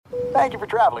Thank you for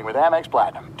traveling with Amex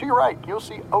Platinum. To your right, you'll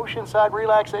see oceanside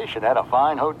relaxation at a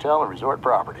fine hotel and resort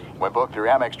property. When booked through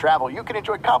Amex Travel, you can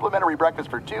enjoy complimentary breakfast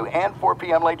for 2 and 4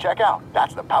 p.m. late checkout.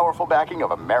 That's the powerful backing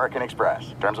of American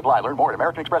Express. Terms apply. Learn more at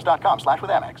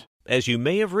americanexpress.com/withAmex. As you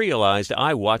may have realized,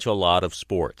 I watch a lot of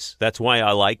sports. That's why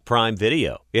I like Prime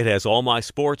Video. It has all my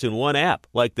sports in one app,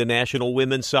 like the National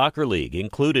Women's Soccer League,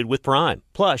 included with Prime.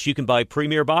 Plus, you can buy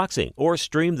Premier Boxing or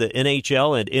stream the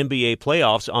NHL and NBA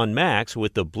playoffs on Max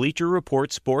with the Bleacher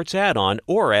Report Sports add-on,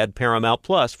 or add Paramount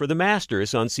Plus for the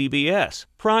Masters on CBS.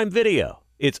 Prime Video.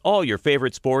 It's all your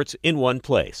favorite sports in one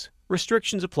place.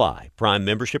 Restrictions apply. Prime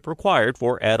membership required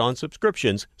for add-on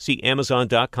subscriptions. See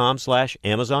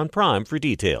Amazon.com/Amazon Prime for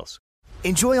details.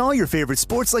 Enjoy all your favorite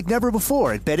sports like never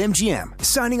before at BetMGM.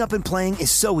 Signing up and playing is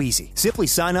so easy. Simply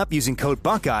sign up using code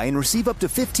Buckeye and receive up to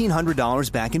 $1,500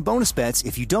 back in bonus bets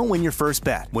if you don't win your first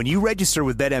bet. When you register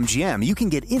with BetMGM, you can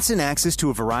get instant access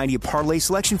to a variety of parlay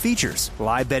selection features,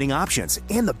 live betting options,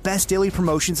 and the best daily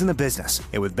promotions in the business.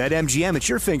 And with BetMGM at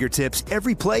your fingertips,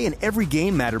 every play and every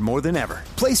game matter more than ever.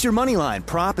 Place your moneyline,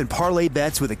 prop, and parlay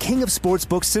bets with the king of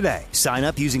sportsbooks today. Sign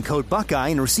up using code Buckeye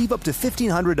and receive up to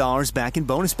 $1,500 back in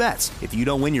bonus bets if you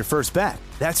don't win your first bet.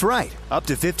 That's right, up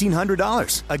to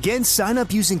 $1,500. Again, sign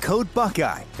up using code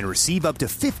Buckeye and receive up to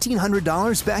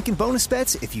 $1,500 back in bonus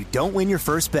bets if you don't win your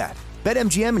first bet.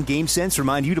 BetMGM and GameSense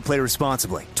remind you to play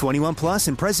responsibly. 21 plus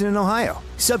and present in Ohio.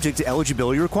 Subject to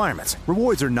eligibility requirements.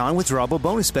 Rewards are non-withdrawable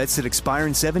bonus bets that expire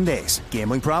in 7 days.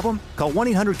 Gambling problem? Call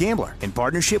 1-800-GAMBLER in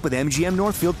partnership with MGM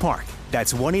Northfield Park.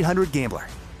 That's 1-800-GAMBLER.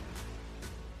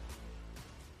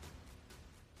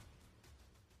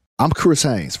 I'm Chris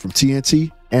Haynes from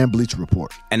TNT and Bleacher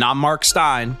Report. And I'm Marc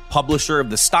Stein, publisher of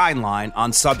the Stein line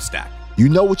on Substack. You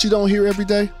know what you don't hear every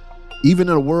day? Even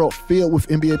in a world filled with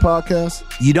NBA podcasts?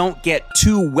 You don't get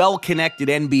two well-connected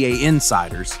NBA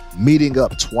insiders meeting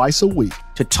up twice a week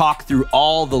to talk through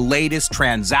all the latest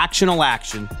transactional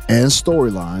action and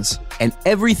storylines and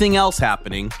everything else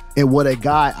happening in what a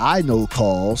guy I know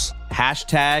calls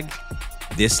 #ThisLeague.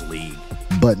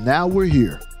 But now we're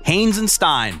here. Haynes and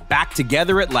Stein back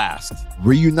together at last.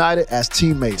 Reunited as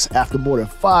teammates after more than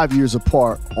 5 years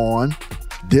apart on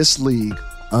This League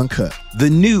UNCUT. The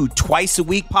new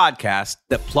twice-a-week podcast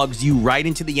that plugs you right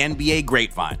into the NBA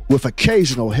grapevine. With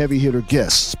occasional heavy hitter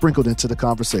guests sprinkled into the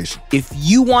conversation. If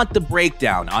you want the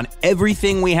breakdown on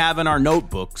everything we have in our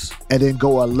notebooks. And then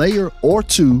go a layer or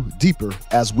two deeper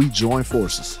as we join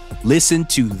forces. Listen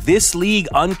to This League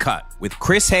UNCUT with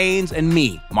Chris Haynes and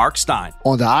me, Marc Stein.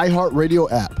 On the iHeartRadio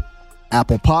app,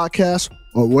 Apple Podcasts,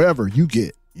 or wherever you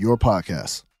get your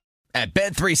podcasts. At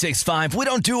Bet365, we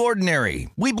don't do ordinary.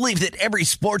 We believe that every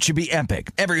sport should be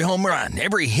epic. Every home run,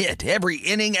 every hit, every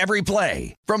inning, every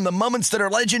play. From the moments that are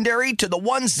legendary to the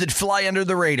ones that fly under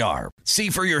the radar. See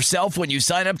for yourself when you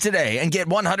sign up today and get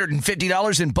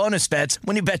 $150 in bonus bets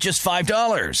when you bet just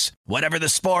 $5. Whatever the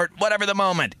sport, whatever the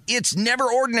moment, it's never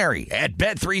ordinary at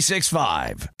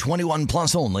Bet365. 21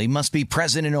 plus only. Must be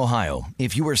present in Ohio.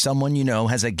 If you or someone you know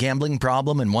has a gambling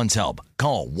problem and wants help,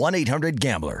 call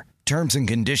 1-800-GAMBLER. Terms and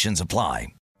conditions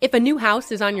apply. If a new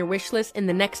house is on your wish list in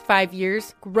the next 5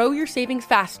 years, grow your savings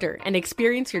faster and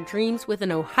experience your dreams with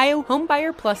an Ohio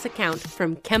Homebuyer Plus account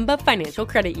from Kemba Financial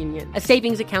Credit Union. A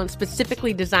savings account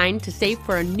specifically designed to save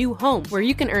for a new home where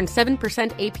you can earn 7%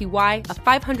 APY,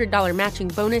 a $500 matching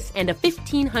bonus, and a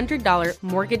 $1,500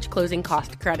 mortgage closing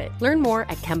cost credit. Learn more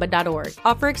at Kemba.org.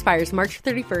 Offer expires March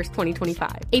 31st,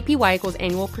 2025. APY equals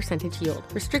annual percentage yield.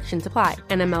 Restrictions apply.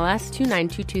 NMLS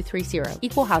 292230.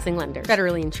 Equal housing lender.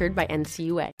 Federally insured by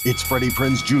NCUA. It's Freddie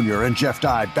Prinze Jr. and Jeff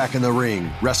Dye back in the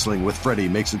ring. Wrestling with Freddie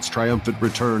makes its triumphant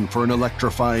return for an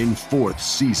electrifying 4th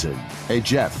season. Hey,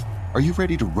 Jeff, are you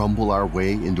ready to rumble our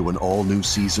way into an all-new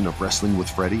season of Wrestling with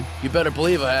Freddie? You better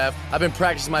believe I have. I've been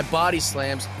practicing my body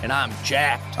slams, and I'm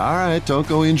jacked. All right, don't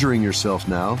go injuring yourself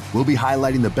now. We'll be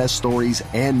highlighting the best stories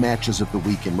and matches of the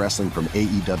week in wrestling from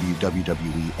AEW,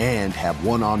 WWE, and have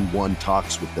one-on-one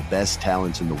talks with the best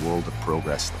talents in the world of pro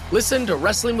wrestling. Listen to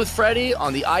Wrestling with Freddie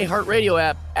on the iHeartRadio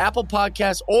app, Apple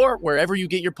Podcasts, or wherever you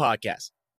get your podcasts.